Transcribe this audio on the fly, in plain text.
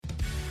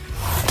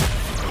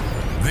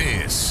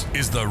This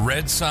is the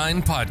Red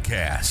Sign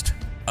Podcast,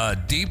 a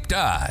deep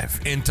dive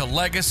into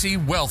legacy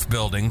wealth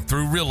building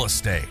through real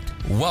estate.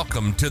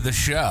 Welcome to the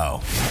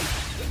show.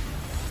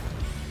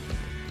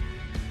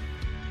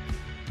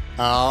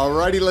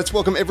 Alrighty, let's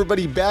welcome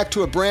everybody back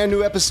to a brand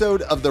new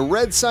episode of the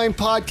Red Sign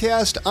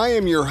Podcast. I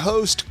am your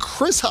host,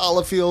 Chris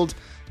Hollifield,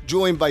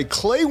 joined by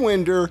Clay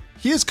Winder.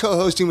 He is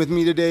co-hosting with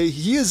me today.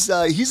 He's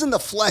in the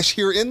flesh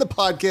here in the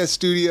podcast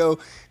studio.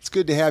 It's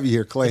good to have you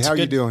here, Clay. How are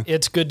you doing?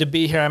 It's good to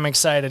be here. I'm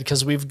excited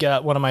because we've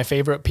got one of my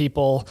favorite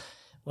people,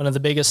 one of the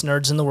biggest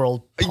nerds in the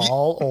world,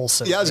 Paul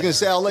Olsen. Yeah, I was going to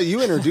say, I'll let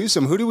you introduce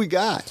him. Who do we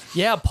got?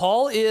 Yeah,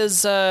 Paul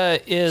is not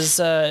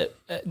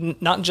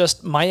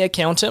just my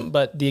accountant,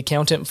 but the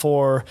accountant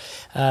for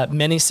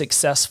many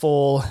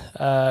successful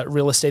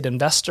real estate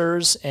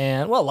investors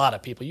and, well, a lot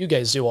of people. You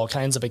guys do all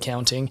kinds of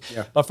accounting.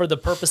 Yeah. But for the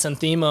purpose and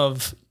theme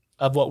of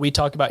what we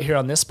talk about here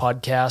on this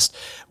podcast,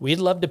 we'd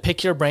love to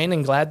pick your brain,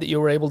 and glad that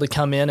you were able to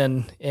come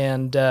in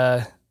and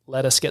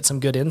let us get some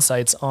good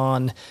insights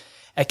on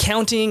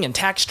accounting and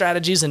tax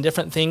strategies and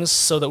different things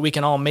so that we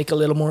can all make a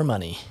little more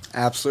money.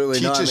 Absolutely.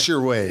 Teach us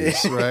your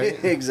ways,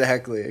 right?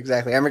 Exactly.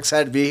 I'm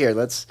excited to be here.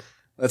 Let's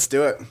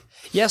do it.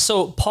 Yeah.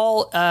 So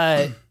Paul,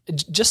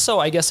 just so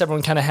I guess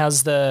everyone kind of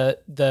has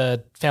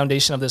the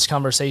foundation of this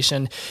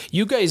conversation,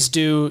 you guys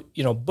do,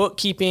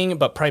 bookkeeping,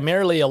 but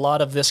primarily a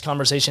lot of this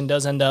conversation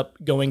does end up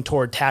going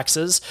toward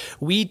taxes.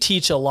 We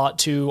teach a lot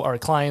to our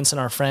clients and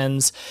our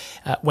friends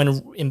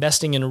when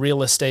investing in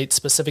real estate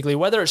specifically,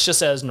 whether it's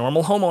just as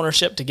normal home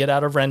ownership to get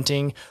out of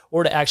renting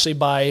or to actually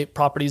buy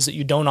properties that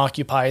you don't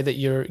occupy that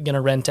you're going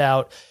to rent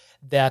out,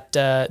 that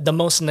the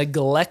most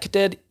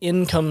neglected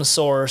income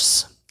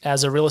source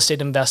as a real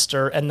estate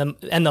investor and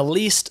the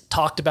least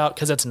talked about,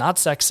 because it's not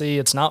sexy,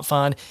 it's not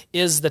fun,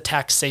 is the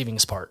tax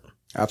savings part.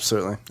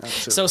 Absolutely.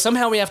 So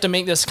somehow we have to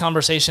make this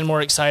conversation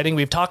more exciting.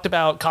 We've talked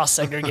about cost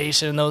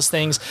segregation and those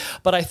things,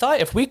 but I thought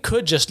if we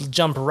could just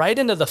jump right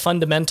into the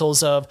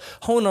fundamentals of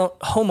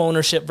home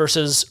ownership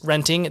versus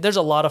renting. There's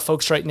a lot of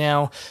folks right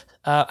now,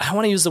 I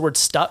want to use the word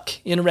stuck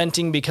in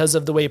renting because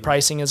of the way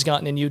pricing has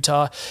gotten in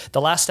Utah. The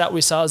last stat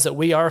we saw is that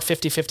we are a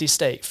 50-50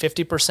 state.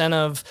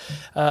 50%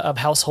 of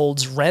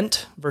households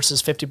rent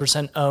versus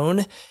 50%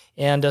 own.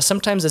 And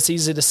sometimes it's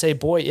easy to say,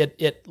 boy,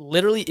 it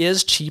literally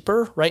is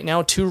cheaper right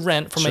now to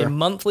rent from a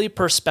monthly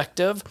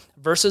perspective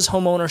versus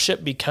home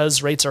ownership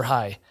because rates are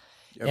high.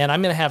 Yep. And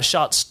I'm going to have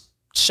shot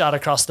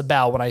across the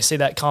bow when I say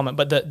that comment.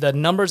 But the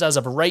numbers as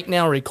of right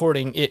now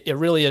recording, it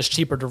really is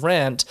cheaper to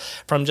rent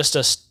from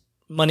just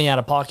money out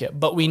of pocket.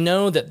 But we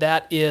know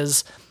that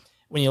is,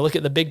 when you look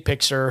at the big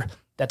picture,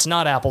 that's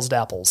not apples to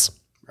apples.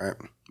 Right.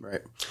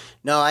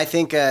 No, I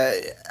think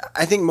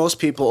most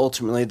people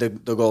ultimately the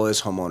goal is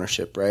home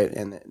ownership, right?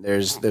 And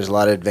there's a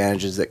lot of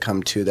advantages that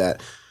come to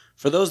that.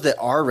 For those that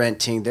are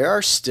renting, there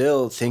are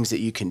still things that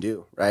you can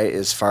do, right?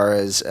 As far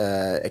as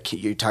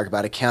you talk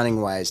about accounting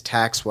wise,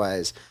 tax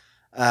wise.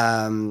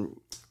 I'll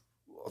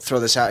throw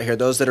this out here: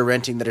 those that are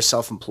renting that are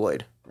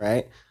self-employed,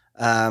 right?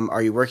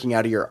 Are you working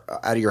out of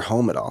your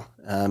home at all?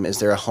 Is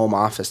there a home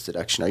office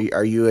deduction?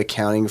 Are you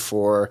accounting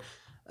for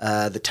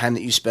the time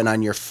that you spend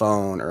on your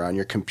phone or on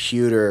your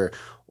computer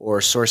or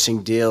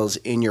sourcing deals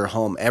in your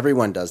home?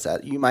 Everyone does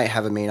that. You might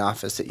have a main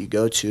office that you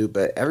go to,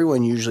 but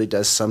everyone usually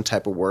does some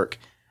type of work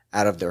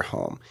out of their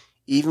home.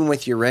 Even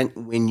with your rent,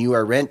 when you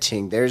are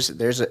renting, there's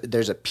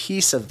a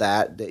piece of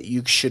that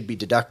you should be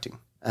deducting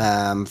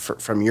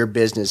from your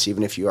business,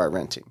 even if you are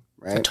renting.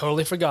 Right? I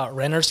totally forgot.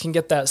 Renters can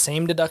get that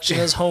same deduction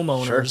as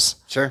homeowners.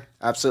 Sure.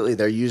 Absolutely.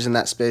 They're using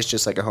that space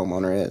just like a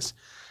homeowner is.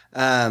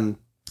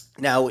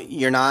 Now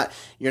you're not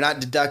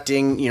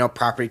deducting,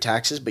 property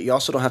taxes, but you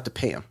also don't have to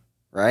pay them,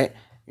 right?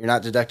 You're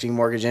not deducting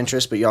mortgage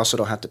interest, but you also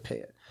don't have to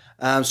pay it.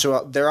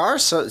 So there are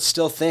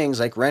still things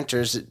like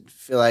renters that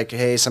feel like,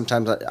 hey,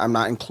 sometimes I'm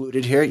not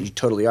included here. You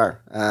totally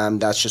are.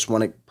 That's just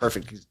one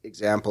perfect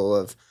example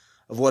of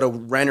what a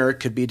renter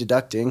could be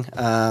deducting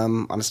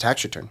on his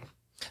tax return.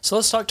 So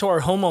let's talk to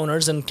our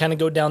homeowners and kind of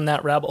go down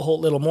that rabbit hole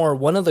a little more.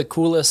 One of the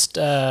coolest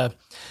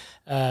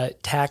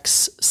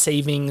tax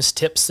savings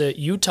tips that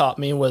you taught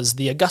me was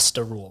the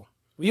Augusta rule.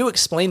 Will you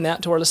explain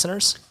that to our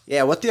listeners?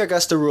 Yeah, what the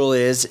Augusta rule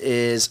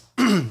is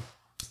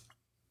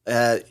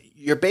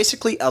you're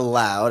basically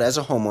allowed, as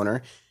a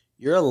homeowner,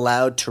 you're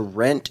allowed to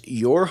rent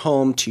your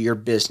home to your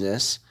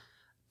business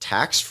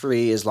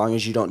tax-free as long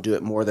as you don't do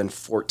it more than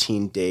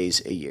 14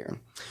 days a year.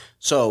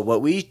 So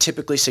what we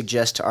typically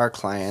suggest to our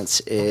clients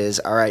is,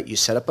 all right, you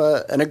set up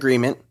an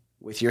agreement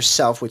with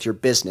yourself, with your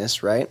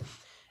business, right?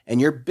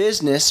 And your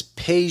business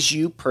pays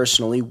you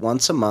personally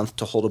once a month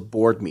to hold a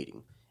board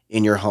meeting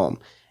in your home.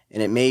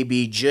 And it may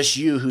be just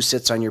you who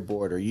sits on your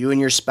board, or you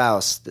and your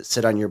spouse that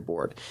sit on your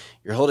board.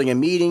 You're holding a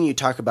meeting, you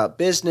talk about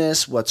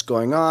business, what's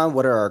going on,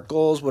 what are our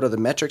goals, what are the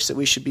metrics that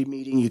we should be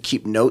meeting. You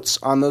keep notes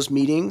on those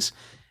meetings.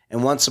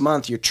 And once a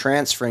month, you're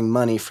transferring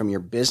money from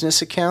your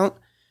business account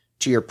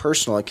to your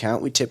personal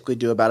account. We typically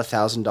do about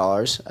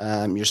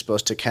 $1,000. You're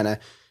supposed to kind of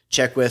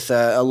check with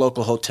a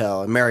local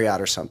hotel, a Marriott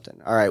or something.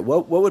 All right,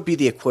 what would be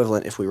the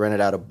equivalent if we rented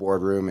out a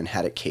boardroom and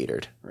had it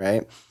catered,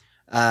 right?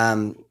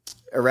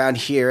 around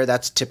here,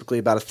 that's typically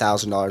about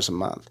 $1,000 a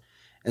month.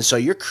 And so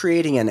you're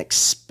creating an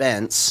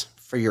expense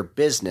for your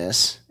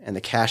business and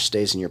the cash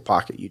stays in your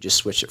pocket. You just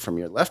switch it from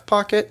your left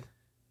pocket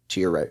to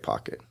your right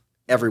pocket.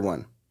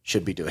 Everyone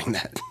should be doing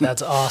that.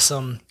 That's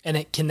awesome.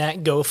 And can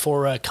that go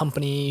for a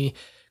company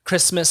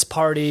Christmas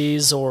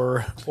parties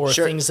or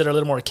Sure. things that are a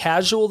little more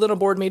casual than a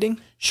board meeting?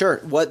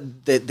 Sure.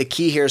 What the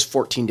key here is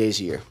 14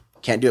 days a year.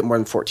 Can't do it more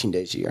than 14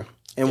 days a year.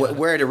 And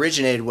where it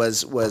originated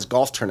was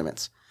golf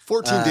tournaments.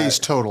 14 days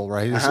total,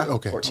 right? Is it?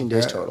 Okay. 14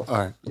 days total. All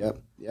right.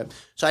 Yep.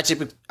 So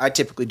I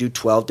typically do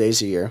 12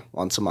 days a year,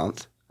 once a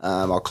month.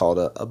 I'll call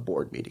it a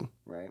board meeting,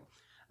 right?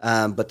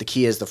 But the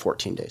key is the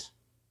 14 days.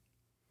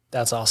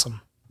 That's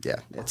awesome.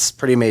 Yeah, it's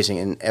pretty amazing,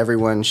 and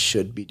everyone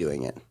should be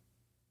doing it.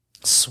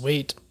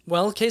 Sweet.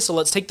 Well, okay, so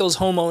let's take those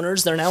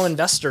homeowners. They're now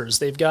investors.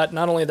 They've got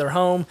not only their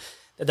home,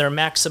 that they're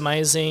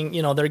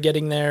maximizing, they're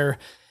getting their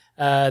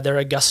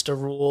Augusta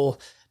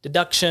rule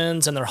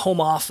deductions and their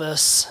home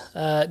office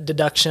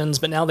deductions,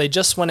 but now they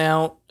just went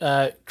out.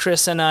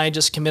 Chris and I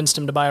just convinced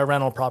him to buy a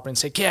rental property and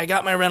say, okay, I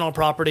got my rental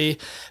property.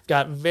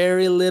 Got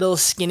very little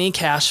skinny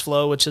cash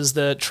flow, which is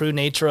the true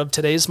nature of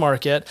today's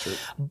market. Sure.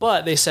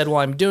 But they said,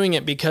 well, I'm doing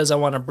it because I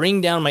want to bring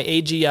down my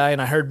AGI,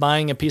 and I heard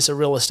buying a piece of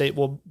real estate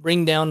will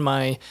bring down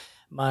my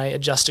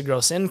adjusted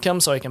gross income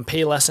so I can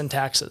pay less in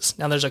taxes.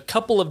 Now, there's a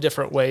couple of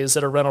different ways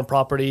that a rental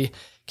property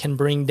can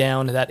bring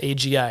down that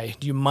AGI.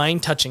 Do you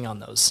mind touching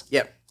on those?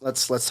 Yep.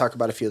 Let's talk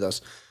about a few of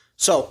those.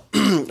 So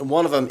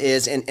one of them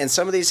is, and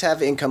some of these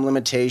have income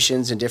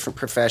limitations in different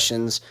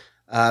professions,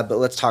 but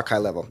let's talk high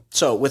level.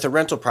 So with a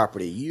rental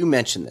property, you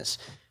mentioned this.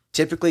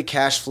 Typically,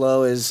 cash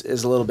flow is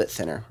a little bit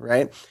thinner,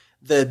 right?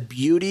 The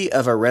beauty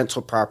of a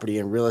rental property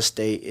in real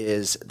estate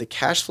is the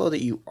cash flow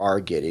that you are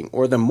getting,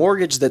 or the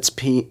mortgage that's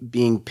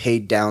being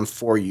paid down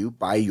for you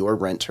by your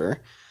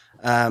renter.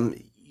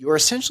 You're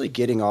essentially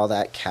getting all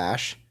that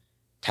cash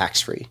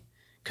tax-free,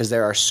 because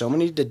there are so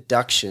many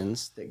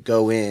deductions that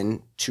go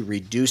in to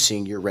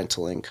reducing your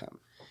rental income.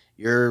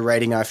 You're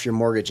writing off your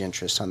mortgage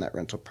interest on that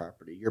rental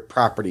property, your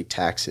property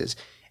taxes,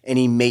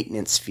 any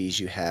maintenance fees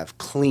you have,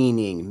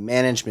 cleaning,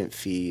 management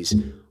fees,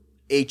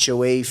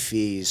 HOA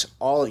fees,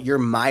 all your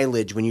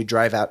mileage when you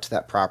drive out to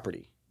that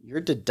property.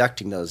 You're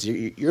deducting those.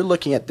 You're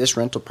looking at this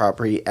rental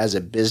property as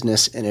a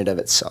business in and of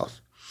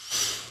itself.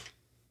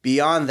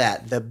 Beyond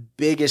that, the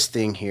biggest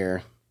thing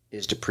here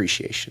is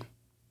depreciation,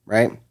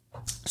 right?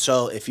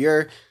 So if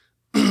you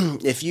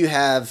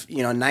have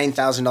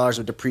 $9,000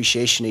 of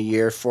depreciation a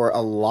year, for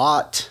a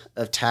lot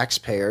of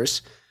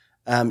taxpayers,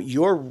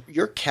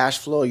 your cash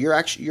flow,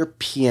 your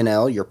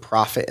P&L, your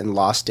profit and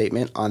loss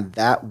statement on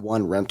that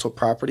one rental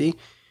property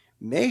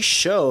may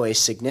show a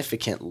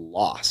significant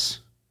loss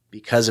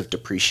because of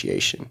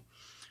depreciation.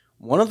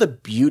 One of the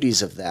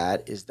beauties of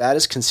that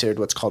is considered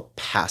what's called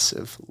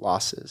passive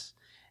losses.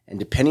 And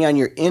depending on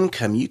your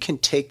income, you can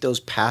take those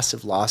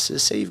passive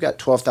losses. Say you've got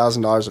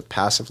 $12,000 of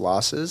passive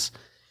losses.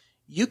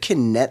 You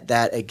can net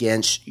that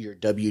against your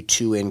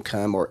W-2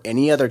 income or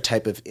any other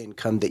type of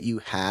income that you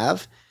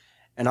have.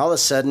 And all of a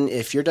sudden,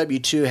 if your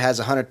W-2 has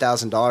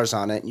 $100,000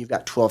 on it and you've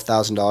got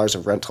 $12,000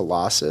 of rental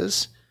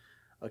losses,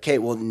 okay,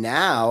 well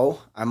now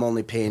I'm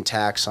only paying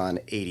tax on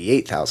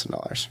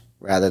 $88,000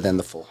 rather than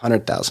the full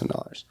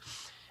 $100,000.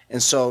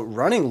 And so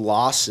running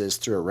losses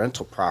through a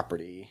rental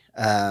property,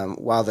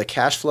 while the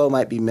cash flow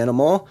might be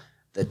minimal,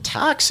 the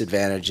tax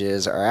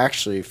advantages are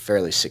actually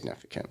fairly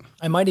significant.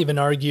 I might even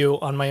argue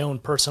on my own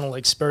personal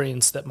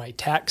experience that my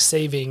tax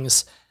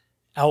savings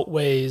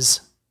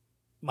outweighs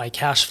my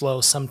cash flow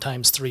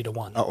sometimes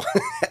 3-to-1. Oh,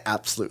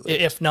 absolutely.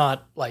 If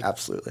not,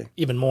 absolutely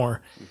even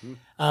more.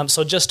 Mm-hmm.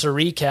 So just to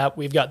recap,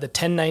 we've got the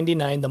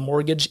 1099, the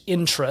mortgage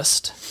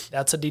interest.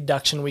 That's a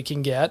deduction we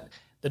can get.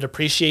 The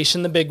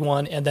depreciation, the big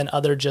one, and then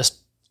other just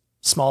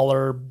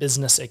smaller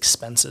business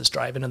expenses,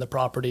 driving in the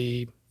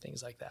property,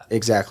 things like that.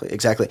 Exactly.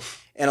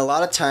 And a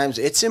lot of times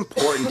it's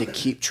important to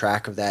keep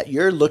track of that.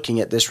 You're looking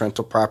at this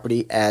rental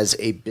property as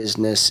a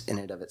business in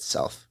and of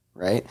itself,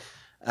 right?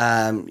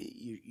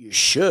 You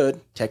should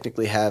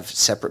technically have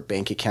separate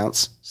bank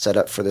accounts set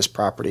up for this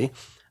property.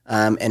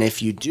 And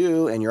if you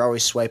do, and you're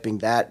always swiping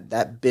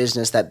that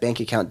business, that bank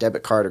account,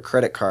 debit card or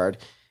credit card,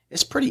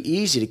 it's pretty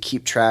easy to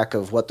keep track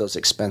of what those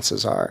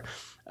expenses are.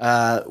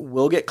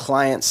 We'll get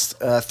clients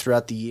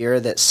throughout the year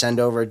that send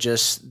over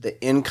just the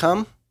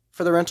income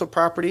for the rental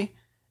property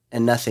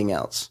and nothing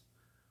else.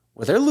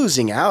 Well, they're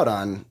losing out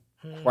on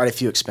quite a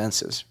few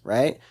expenses,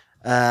 right?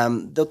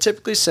 They'll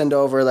typically send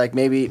over like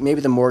maybe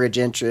the mortgage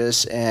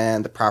interest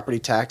and the property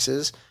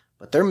taxes,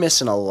 but they're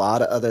missing a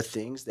lot of other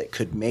things that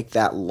could make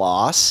that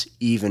loss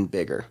even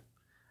bigger.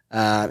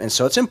 And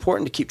so it's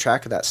important to keep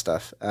track of that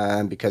stuff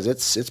because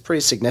it's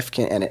pretty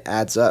significant and it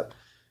adds up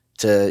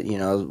to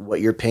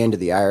what you're paying to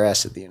the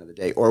IRS at the end of the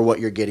day, or what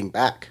you're getting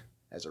back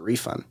as a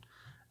refund.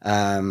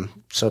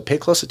 So pay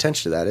close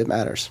attention to that. It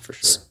matters for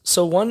sure.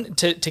 So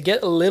to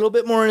get a little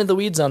bit more into the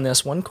weeds on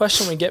this, one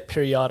question we get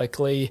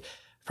periodically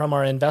from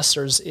our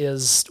investors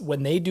is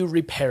when they do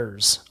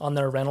repairs on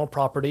their rental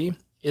property,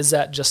 is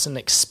that just an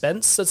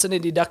expense that's in a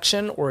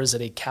deduction, or is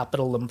it a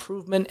capital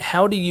improvement?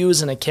 How do you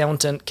as an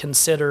accountant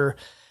consider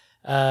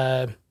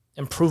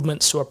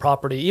improvements to a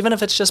property, even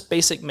if it's just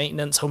basic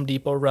maintenance, Home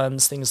Depot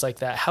runs, things like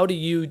that. How do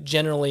you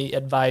generally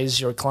advise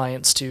your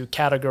clients to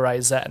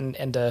categorize that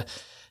and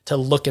to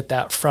look at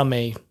that from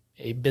a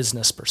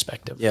business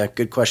perspective? Yeah,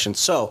 good question.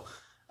 So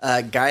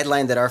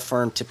guideline that our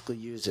firm typically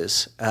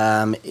uses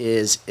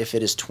is if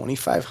it is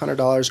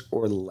 $2,500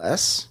 or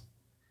less,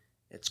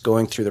 it's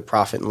going through the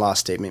profit and loss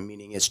statement,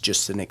 meaning it's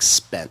just an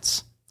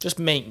expense. Just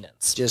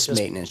maintenance. Just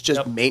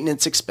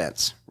maintenance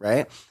expense,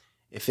 right?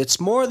 If it's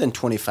more than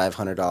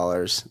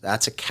 $2,500,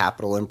 that's a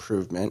capital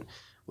improvement,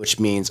 which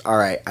means, all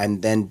right,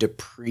 I'm then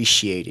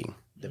depreciating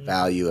the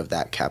value of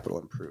that capital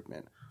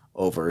improvement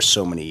over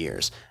so many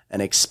years.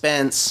 An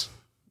expense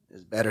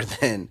is better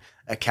than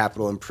a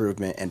capital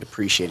improvement and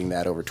depreciating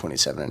that over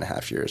 27 and a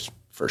half years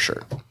for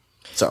sure.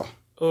 So.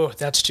 Oh,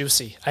 that's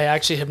juicy. I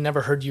actually have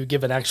never heard you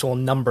give an actual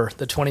number,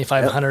 the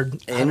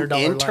 $2,500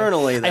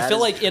 internally, line. I feel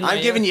like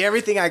I'm giving you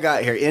everything I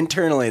got here.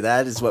 Internally,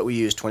 that is what we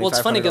use, $2,500. Well, it's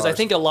funny because I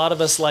think a lot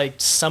of us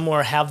like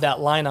somewhere have that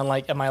line on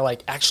like, am I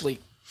like actually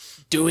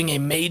doing a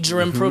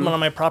major improvement on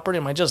my property?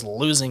 Am I just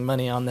losing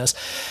money on this?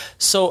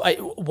 So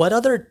what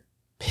other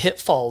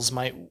pitfalls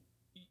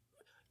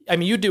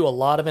you do a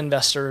lot of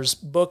investors'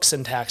 books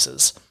and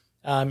taxes.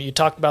 You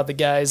talked about the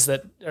guys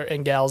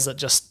and gals that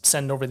just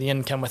send over the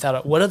income without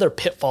it. What other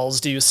pitfalls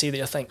do you see that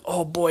you think,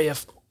 oh boy,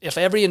 if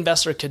every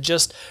investor could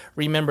just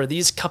remember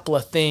these couple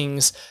of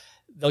things,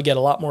 they'll get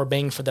a lot more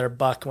bang for their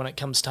buck when it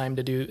comes time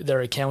to do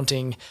their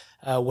accounting.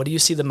 What do you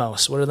see the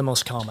most? What are the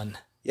most common?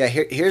 Yeah,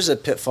 here's a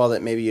pitfall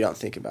that maybe you don't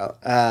think about,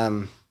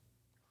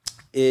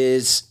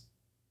 is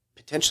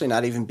potentially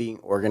not even being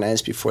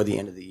organized before the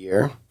end of the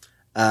year.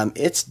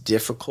 It's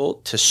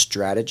difficult to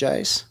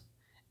strategize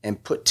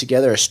and put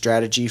together a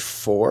strategy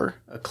for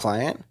a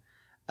client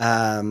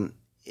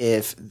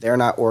if they're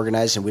not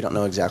organized and we don't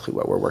know exactly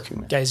what we're working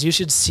with. Guys, you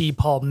should see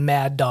Paul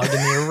mad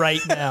dogging me right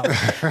now.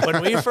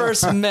 When we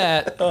first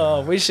met,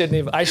 I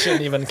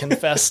shouldn't even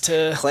confess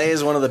to... Clay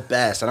is one of the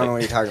best. I don't know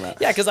what you're talking about.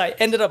 Yeah, because I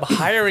ended up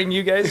hiring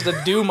you guys to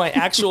do my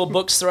actual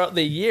books throughout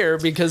the year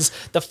because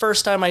the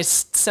first time I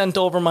sent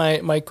over my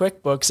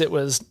QuickBooks, it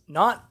was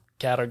not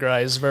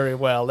categorized very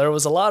well. There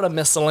was a lot of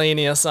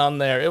miscellaneous on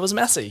there. It was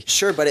messy.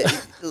 Sure,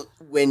 but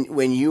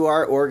when you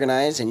are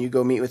organized and you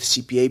go meet with a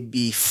CPA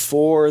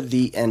before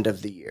the end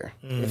of the year,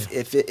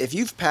 if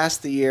you've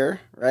passed the year,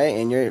 right,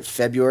 and you're in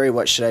February,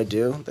 what should I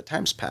do? The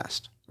time's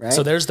passed, right?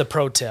 So there's the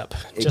pro tip.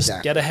 Just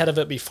get ahead of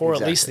it before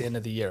at least the end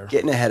of the year.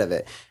 Getting ahead of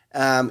it.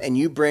 And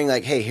you bring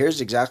like, hey,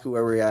 here's exactly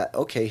where we're at.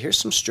 Okay, here's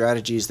some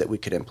strategies that we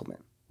could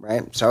implement,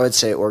 right? So I would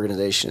say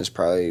organization is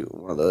probably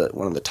one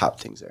of the top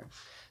things there.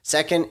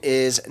 Second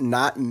is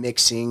not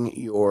mixing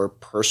your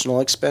personal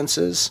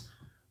expenses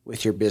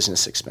with your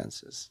business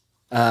expenses.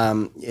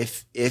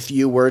 If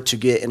you were to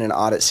get in an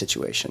audit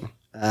situation,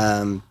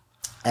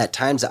 at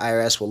times the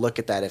IRS will look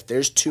at that. If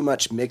there's too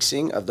much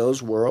mixing of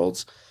those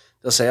worlds,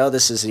 they'll say, oh,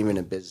 this isn't even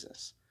a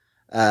business.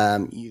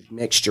 You've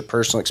mixed your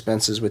personal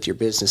expenses with your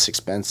business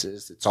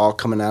expenses. It's all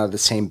coming out of the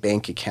same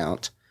bank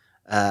account.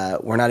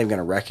 We're not even going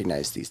to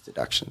recognize these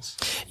deductions.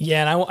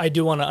 Yeah, and I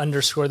do want to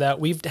underscore that.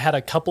 We've had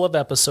a couple of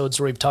episodes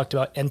where we've talked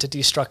about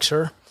entity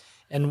structure,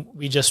 and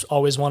we just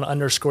always want to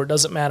underscore, it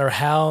doesn't matter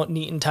how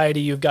neat and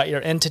tidy you've got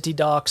your entity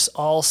docs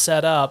all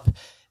set up,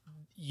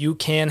 you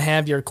can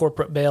have your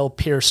corporate veil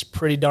pierced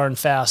pretty darn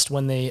fast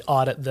when they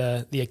audit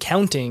the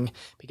accounting,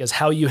 because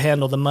how you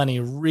handle the money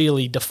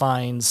really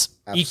defines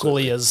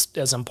equally as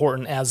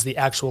important as the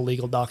actual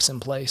legal docs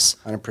in place.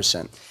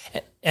 100%.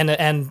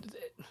 And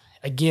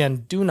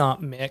again, do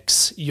not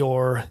mix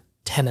your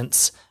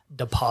tenants'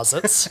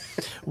 deposits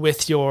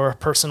with your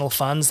personal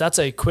funds. That's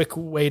a quick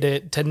way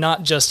to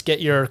not just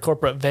get your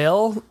corporate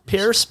veil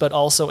pierced, but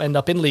also end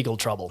up in legal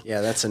trouble.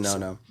 Yeah, that's a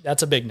no-no. So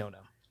that's a big no-no.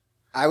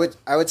 I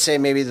would say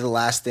maybe the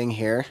last thing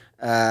here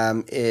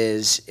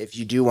is if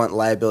you do want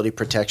liability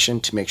protection,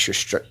 to make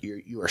sure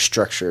you are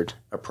structured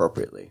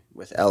appropriately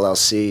with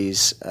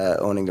LLCs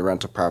owning the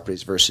rental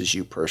properties versus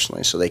you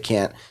personally. So they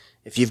can't,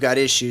 if you've got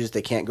issues,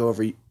 they can't go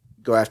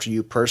after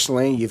you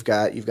personally. You've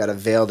got a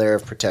veil there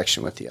of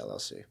protection with the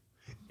LLC.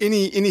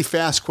 Any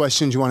fast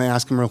questions you want to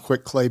ask him real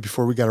quick, Clay,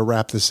 before we got to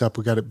wrap this up?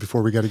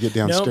 Before we got to get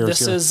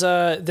downstairs.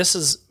 No, this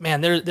is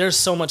man. There's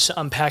so much to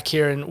unpack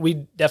here, and we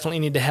definitely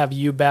need to have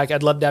you back.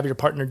 I'd love to have your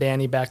partner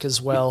Danny back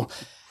as well,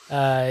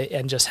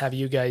 and just have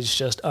you guys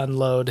just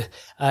unload.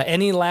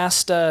 Any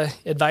last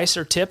advice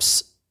or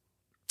tips?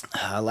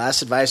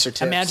 Last advice or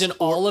tips. Imagine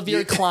all of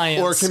your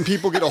clients. Or can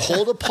people get a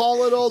hold of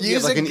Paul at all? Do you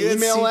have like an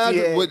email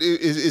address?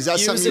 Is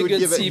that something you would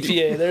give?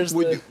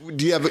 CPA.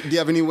 Do you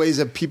have any ways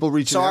of people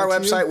reaching out? So our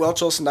to website, you?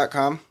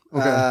 welcholson.com.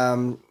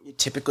 Okay.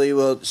 Typically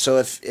will. So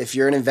if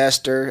you're an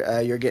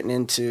investor, you're getting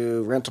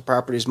into rental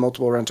properties,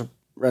 multiple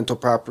rental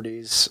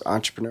properties,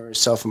 entrepreneurs,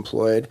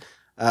 self-employed.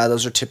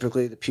 Those are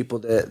typically the people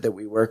that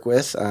we work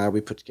with. We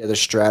put together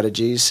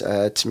strategies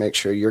to make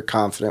sure you're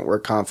confident, we're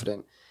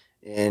confident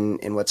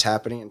in what's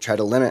happening, and try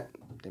to limit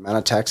the amount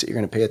of tax that you're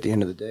going to pay at the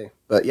end of the day.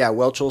 But yeah,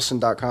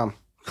 welcholson.com.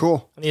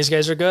 Cool. And these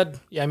guys are good.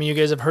 Yeah, I mean, you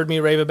guys have heard me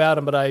rave about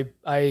them, but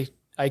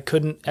I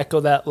couldn't echo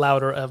that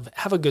louder of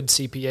have a good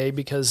CPA,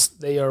 because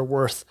they are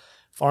worth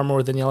far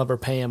more than you'll ever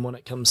pay them when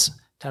it comes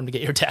time to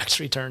get your tax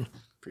return.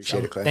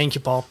 Appreciate it, Clay. Thank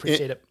you, Paul.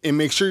 Appreciate it. And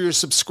make sure you're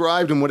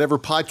subscribed in whatever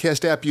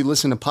podcast app you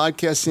listen to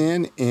podcasts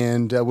in,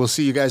 and we'll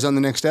see you guys on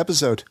the next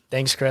episode.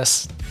 Thanks,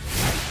 Chris.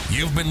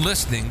 You've been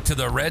listening to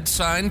the Red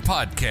Sign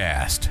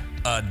Podcast,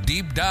 a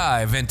deep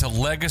dive into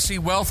legacy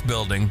wealth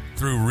building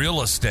through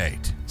real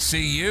estate.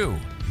 See you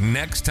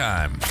next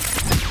time.